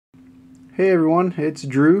Hey everyone, it's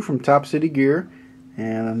Drew from Top City Gear,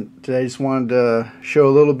 and today I just wanted to show a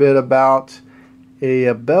little bit about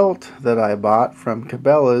a belt that I bought from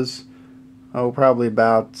Cabela's, probably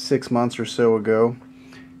about 6 months or so ago.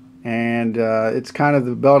 And it's kind of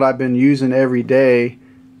the belt I've been using every day,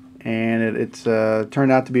 and it's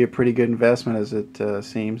turned out to be a pretty good investment, as it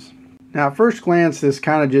seems. Now at first glance, this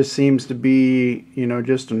kind of just seems to be,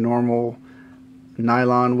 just a normal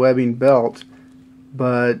nylon webbing belt,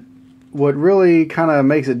 but what really kind of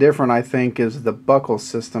makes it different, I think, is the buckle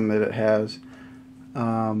system that it has.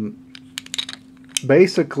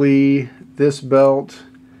 Basically, this belt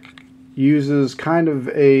uses kind of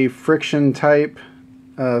a friction type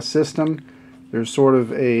system. There's sort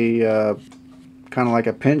of a kind of like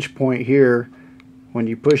a pinch point here. When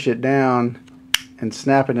you push it down and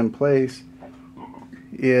snap it in place,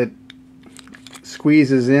 it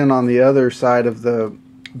squeezes in on the other side of the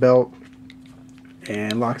belt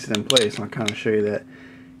and locks it in place. I'll kind of show you that.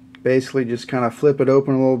 Basically just kind of flip it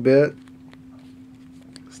open a little bit,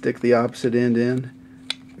 stick the opposite end in.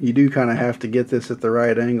 You do kind of have to get this at the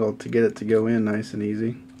right angle to get it to go in nice and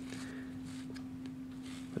easy,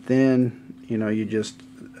 but then you just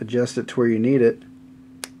adjust it to where you need it,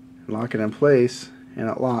 lock it in place, and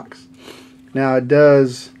it locks. Now it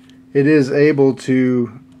is able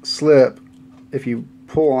to slip if you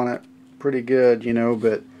pull on it pretty good,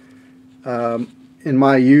 but in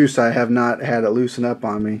my use, I have not had it loosen up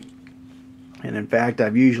on me, and in fact,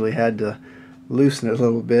 I've usually had to loosen it a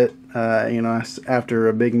little bit, after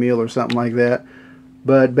a big meal or something like that.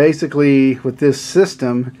 But basically, with this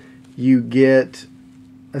system, you get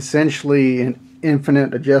essentially an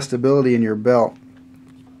infinite adjustability in your belt,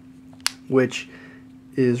 which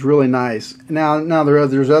is really nice. Now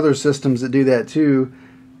there's other systems that do that too.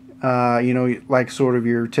 Like sort of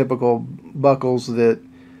your typical buckles that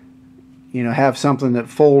have something that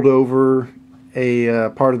fold over a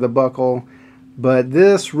part of the buckle, but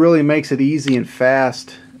this really makes it easy and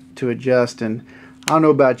fast to adjust. And I don't know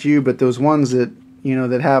about you, but those ones that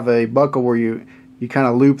that have a buckle where you kind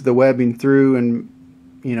of loop the webbing through and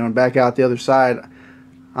and back out the other side,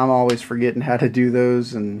 I'm always forgetting how to do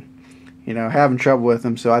those and having trouble with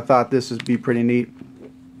them. So I thought this would be pretty neat,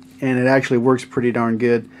 and it actually works pretty darn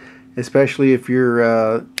good, especially if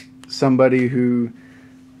you're somebody who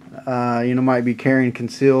might be carrying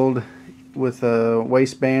concealed with a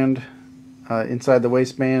waistband, inside the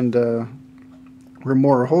waistband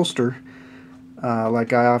remora holster,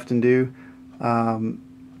 like I often do.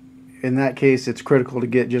 In that case, it's critical to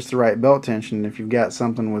get just the right belt tension. If you've got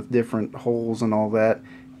something with different holes and all that,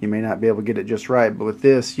 you may not be able to get it just right, but with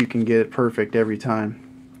this you can get it perfect every time.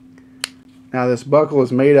 Now this buckle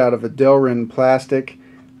is made out of a Delrin plastic.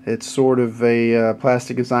 It's sort of a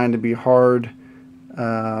plastic designed to be hard,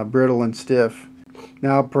 brittle and stiff.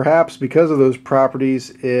 Now perhaps because of those properties,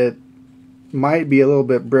 it might be a little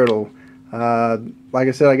bit brittle. Like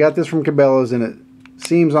I said, I got this from Cabelas, and it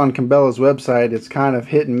seems on Cabela's website it's kind of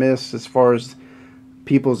hit and miss as far as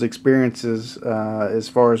people's experiences, as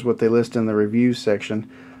far as what they list in the reviews section.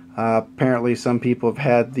 Apparently some people have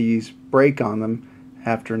had these break on them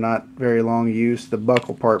after not very long use, the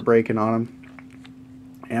buckle part breaking on them.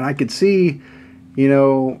 And I could see,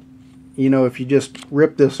 if you just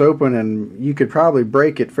rip this open, and you could probably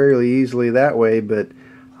break it fairly easily that way, but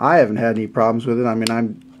I haven't had any problems with it. I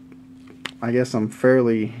mean, I guess I'm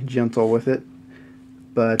fairly gentle with it,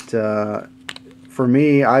 but for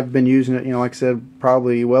me, I've been using it, like I said,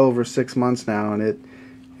 probably well over 6 months now, and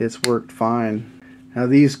it's worked fine. Now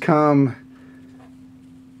these come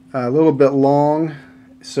a little bit long,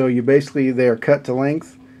 so they are cut to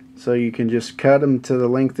length. So you can just cut them to the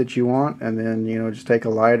length that you want, and then just take a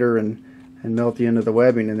lighter and melt the end of the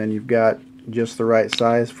webbing, and then you've got just the right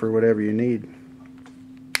size for whatever you need.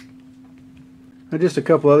 Now just a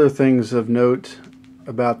couple other things of note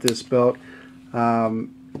about this belt.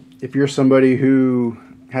 If you're somebody who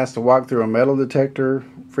has to walk through a metal detector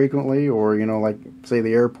frequently, or like say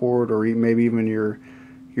the airport, or maybe even your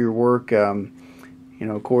work,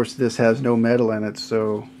 of course this has no metal in it,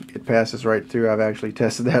 so it passes right through. I've actually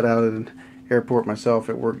tested that out at an airport myself.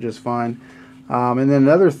 It worked just fine. And then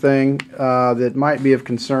another thing that might be of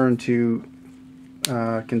concern to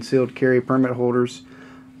concealed carry permit holders,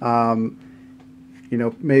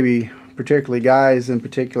 maybe particularly guys in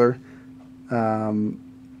particular, a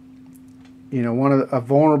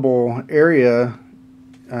vulnerable area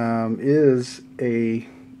is a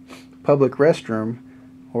public restroom,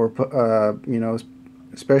 or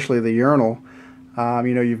especially the urinal.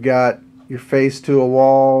 You've got your face to a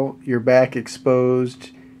wall, your back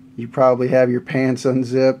exposed, you probably have your pants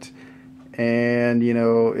unzipped, and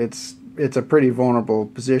it's it's a pretty vulnerable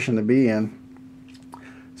position to be in.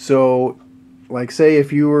 So, like say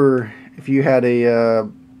if you had a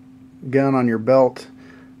gun on your belt,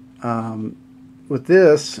 with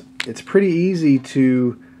this, it's pretty easy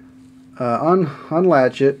to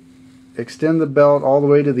unlatch it, extend the belt all the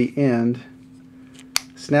way to the end,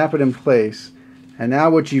 snap it in place, and now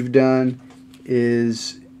what you've done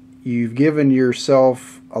is you've given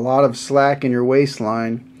yourself a lot of slack in your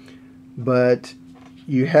waistline, but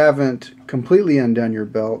you haven't completely undone your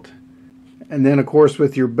belt. And then of course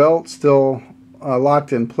with your belt still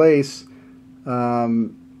locked in place,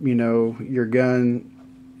 you know, your gun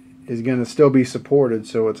is going to still be supported,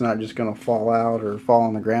 so it's not just going to fall out or fall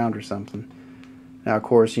on the ground or something. Now of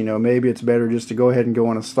course, you know, maybe it's better just to go ahead and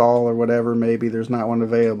go in a stall or whatever. Maybe there's not one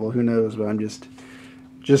available, who knows, but I'm just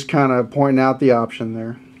kind of pointing out the option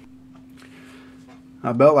there.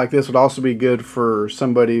 A belt like this would also be good for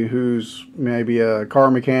somebody who's maybe a car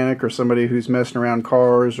mechanic or somebody who's messing around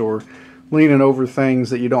cars or leaning over things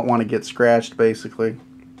that you don't want to get scratched, basically,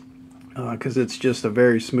 because it's just a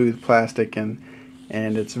very smooth plastic, and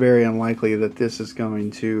it's very unlikely that this is going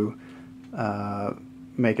to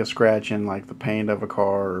make a scratch in like the paint of a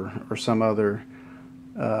car or some other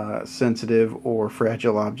sensitive or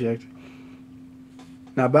fragile object.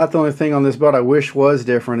 Now about the only thing on this belt I wish was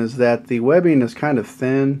different is that the webbing is kind of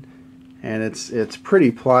thin and it's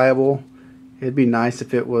pretty pliable. It'd be nice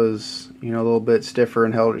if it was, you know, a little bit stiffer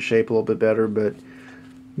and held its shape a little bit better, but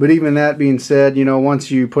even that being said, you know,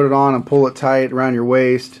 once you put it on and pull it tight around your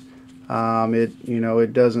waist,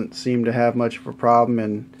 it doesn't seem to have much of a problem,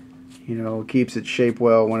 and you know, keeps its shape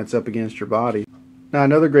well when it's up against your body. Now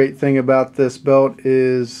another great thing about this belt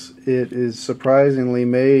is it is surprisingly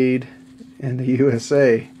made in the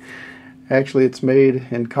USA. Actually, it's made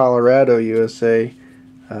in Colorado, USA,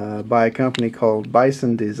 by a company called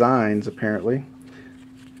Bison Designs, apparently.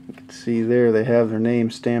 You can see there they have their name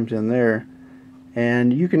stamped in there.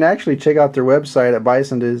 And you can actually check out their website at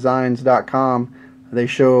bisondesigns.com. They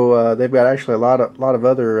show they've got actually a lot of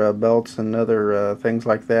other belts and other things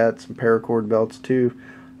like that, some paracord belts too.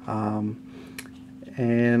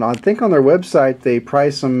 And I think on their website they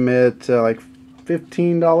price them at like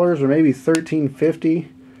 $15 or maybe $13.50,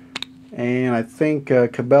 and I think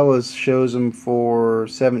Cabelas shows them for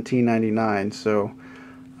 $17.99. So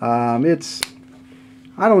it's,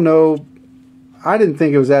 I don't know, I didn't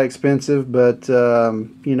think it was that expensive, but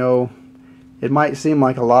you know, it might seem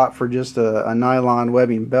like a lot for just a nylon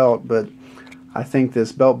webbing belt, but I think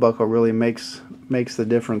this belt buckle really makes the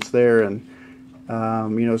difference there. And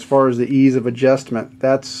you know, as far as the ease of adjustment,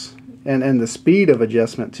 that's and the speed of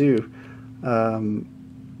adjustment too.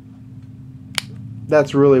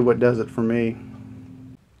 That's really what does it for me.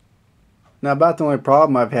 Now about the only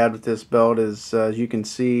problem I've had with this belt is, as you can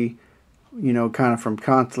see, you know, kind of from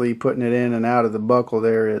constantly putting it in and out of the buckle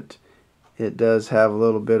there, it does have a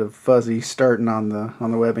little bit of fuzzy starting on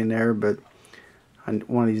the webbing there, but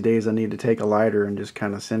one of these days I need to take a lighter and just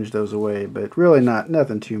kind of singe those away, but really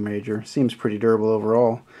nothing too major. Seems pretty durable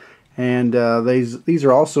overall. And these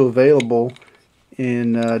are also available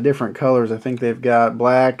in different colors. I think they've got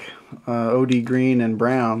black, OD green, and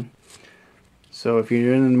brown. So if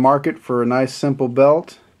you're in the market for a nice simple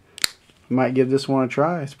belt, you might give this one a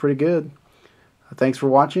try. It's pretty good. Thanks for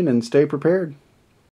watching, and stay prepared.